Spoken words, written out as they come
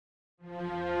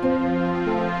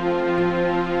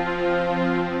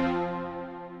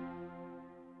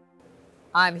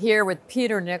I'm here with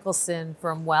Peter Nicholson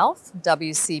from Wealth,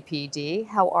 WCPD.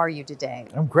 How are you today?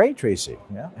 I'm great, Tracy.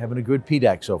 Yeah, having a good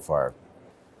PDAC so far.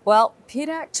 Well,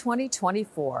 PDAC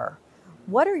 2024,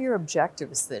 what are your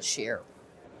objectives this year?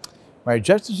 My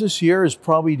objectives this year is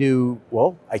probably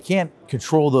I can't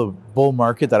control the bull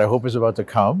market that I hope is about to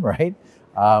come, right?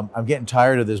 I'm getting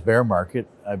tired of this bear market.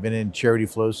 I've been in charity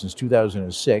flows since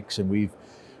 2006, and we've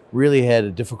really had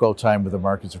a difficult time with the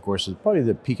markets. Of course, it's probably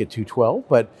the peak at 212,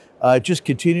 but just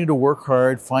continue to work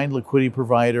hard, find liquidity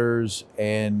providers,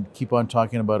 and keep on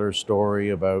talking about our story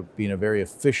about being a very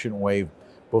efficient way,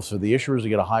 both for the issuers to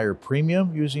get a higher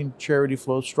premium using charity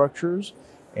flow structures,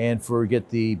 and get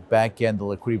the back end, the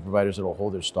liquidity providers that will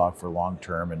hold their stock for long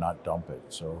term and not dump it.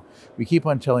 So we keep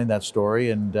on telling that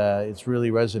story, and it's really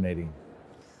resonating.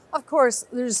 Of course,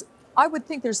 I would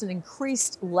think there's an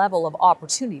increased level of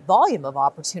opportunity, volume of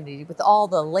opportunity with all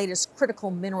the latest critical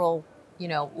mineral,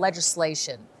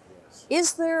 legislation.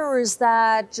 Is there, or is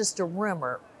that just a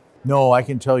rumor? No, I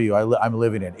can tell you, I'm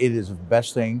living it. It is the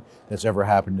best thing that's ever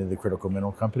happened to the critical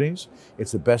mineral companies.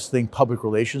 It's the best thing public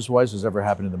relations-wise that's ever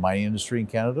happened in the mining industry in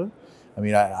Canada. I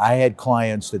mean, I had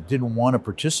clients that didn't want to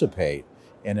participate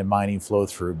in a mining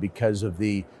flow-through because of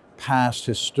the past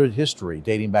history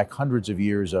dating back hundreds of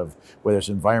years of whether it's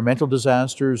environmental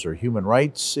disasters or human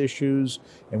rights issues,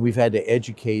 and we've had to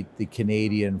educate the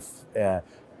Canadian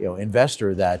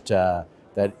investor that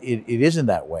it isn't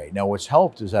that way. Now, what's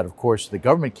helped is that, of course, the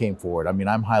government came forward. I mean,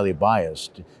 I'm highly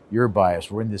biased. You're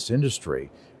biased. We're in this industry.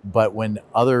 But when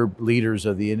other leaders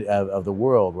of the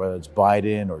world, whether it's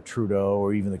Biden or Trudeau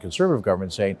or even the conservative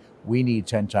government, saying we need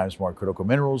 10 times more critical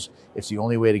minerals, it's the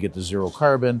only way to get to zero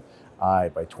carbon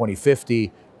by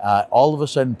 2050, all of a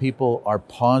sudden people are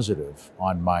positive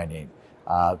on mining.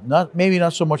 Maybe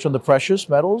not so much on the precious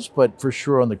metals, but for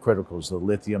sure on the criticals, the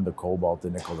lithium, the cobalt,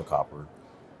 the nickel, the copper,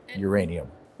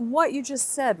 uranium. What you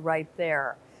just said right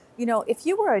there, if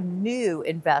you were a new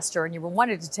investor and you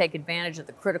wanted to take advantage of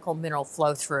the critical mineral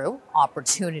flow through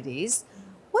opportunities,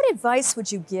 what advice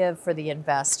would you give for the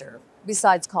investor,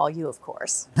 besides call you, of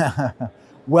course?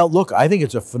 Well, look, I think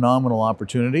it's a phenomenal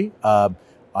opportunity.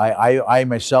 I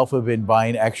myself have been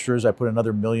buying extras. I put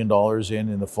another $1 million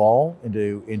in the fall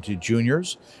into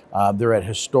juniors. They're at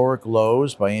historic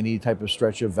lows by any type of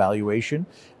stretch of valuation.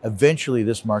 Eventually,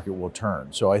 this market will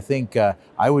turn. So I think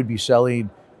I would be selling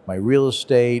my real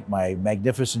estate, my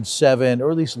Magnificent Seven,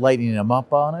 or at least lightening them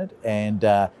up on it, and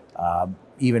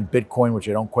even Bitcoin, which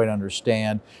I don't quite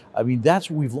understand. I mean,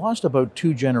 we've lost about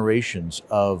 2 generations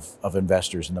of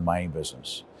investors in the mining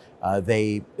business.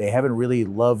 They haven't really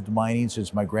loved mining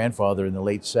since my grandfather in the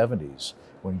late 70s,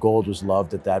 when gold was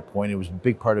loved at that point. It was a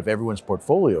big part of everyone's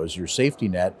portfolio. As your safety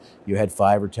net, you had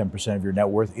 5 or 10% of your net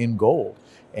worth in gold.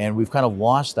 And we've kind of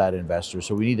lost that investor.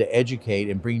 So we need to educate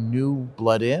and bring new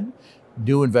blood in,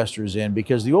 new investors in,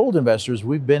 because the old investors,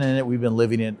 we've been in it, we've been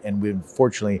living it, and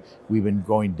unfortunately, we've been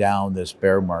going down this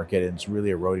bear market, and it's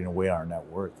really eroding away our net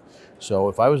worth. So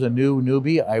if I was a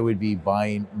newbie, I would be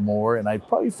buying more, and I'd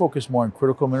probably focus more on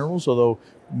critical minerals, although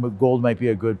gold might be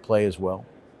a good play as well.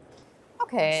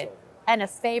 Okay, and a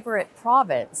favorite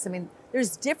province. I mean,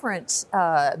 there's different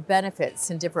benefits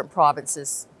in different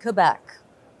provinces. Quebec,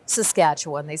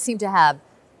 Saskatchewan, they seem to have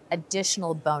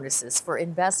additional bonuses for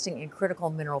investing in critical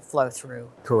mineral flow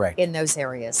through. Correct. In those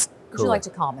areas. Would you like to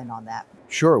comment on that?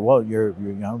 Sure. Well, you're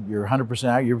 100%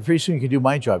 out. You're pretty soon you can do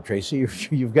my job, Tracy.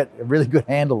 You've got a really good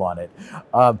handle on it.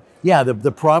 Yeah,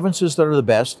 the provinces that are the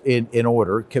best in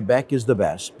order. Quebec is the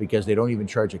best because they don't even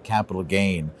charge a capital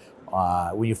gain.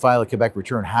 When you file a Quebec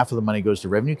return, half of the money goes to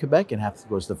Revenue Quebec and half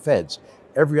goes to the feds.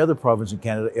 Every other province in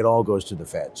Canada, it all goes to the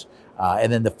feds.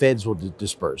 And then the feds will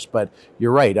disperse. But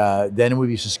you're right. Then it would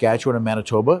be Saskatchewan and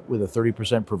Manitoba with a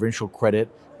 30% provincial credit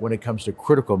when it comes to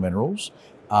critical minerals.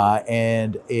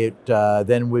 And it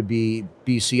then would be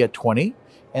BC at 20.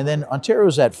 And then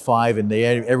Ontario's at 5, and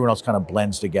everyone else kind of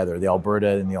blends together, the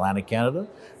Alberta and the Atlantic Canada.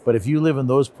 But if you live in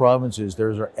those provinces,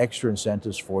 there's extra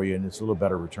incentives for you, and it's a little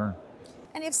better return.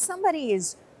 And if somebody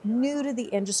is new to the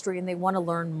industry and they want to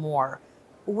learn more,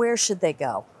 where should they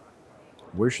go?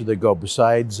 Where should they go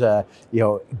besides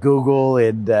Google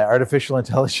and artificial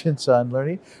intelligence on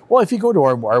learning? Well, if you go to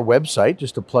our website,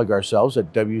 just to plug ourselves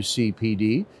at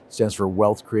WCPD, stands for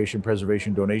Wealth Creation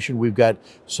Preservation Donation. We've got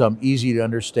some easy to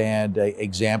understand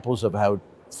examples of how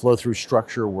flow-through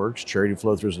structure works. Charity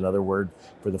flow-through is another word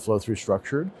for the flow-through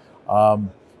structured.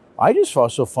 I just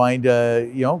also find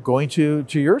going to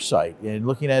your site and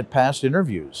looking at past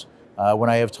interviews. When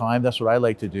I have time, that's what I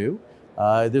like to do.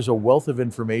 There's a wealth of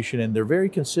information, and they're very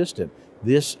consistent.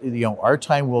 This, our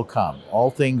time will come. All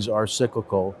things are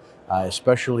cyclical,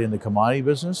 especially in the commodity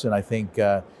business, and I think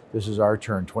this is our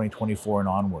turn, 2024 and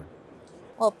onward.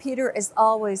 Well, Peter, as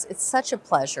always, it's such a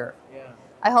pleasure. Yeah.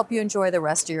 I hope you enjoy the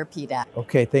rest of your PDAC.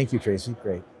 Okay, thank you, Tracy.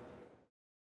 Great.